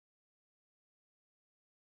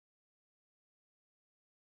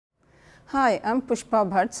Hi, I'm Pushpa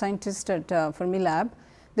Bhat, scientist at Fermilab.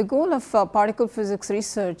 The goal of particle physics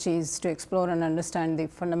research is to explore and understand the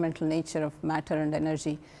fundamental nature of matter and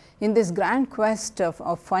energy. In this grand quest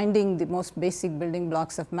of finding the most basic building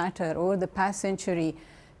blocks of matter, over the past century,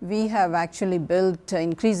 we have actually built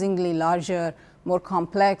increasingly larger, more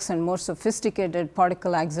complex and more sophisticated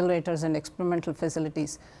particle accelerators and experimental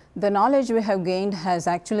facilities. The knowledge we have gained has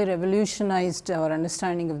actually revolutionized our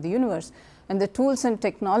understanding of the universe, and the tools and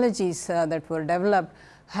technologies that were developed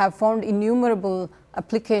have found innumerable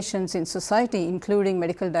applications in society, including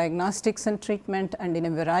medical diagnostics and treatment, and in a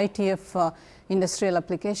variety of industrial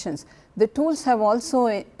applications. The tools have also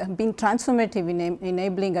been transformative in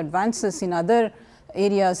enabling advances in other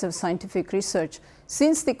areas of scientific research.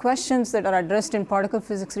 Since the questions that are addressed in particle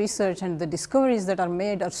physics research and the discoveries that are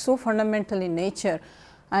made are so fundamental in nature,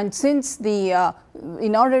 and since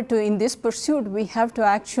in order to in this pursuit we have to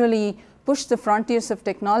actually push the frontiers of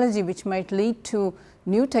technology which might lead to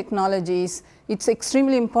new technologies, it's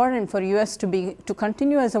extremely important for US to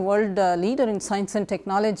continue as a world leader in science and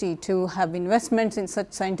technology, to have investments in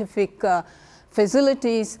such scientific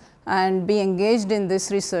facilities and be engaged in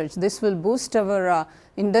this research. This will boost our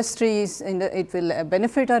industries, and it will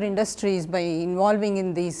benefit our industries by involving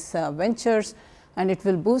in these ventures, and it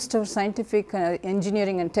will boost our scientific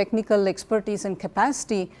engineering and technical expertise and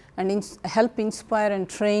capacity, and help inspire and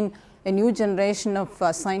train a new generation of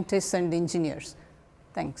scientists and engineers.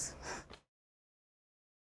 Thanks.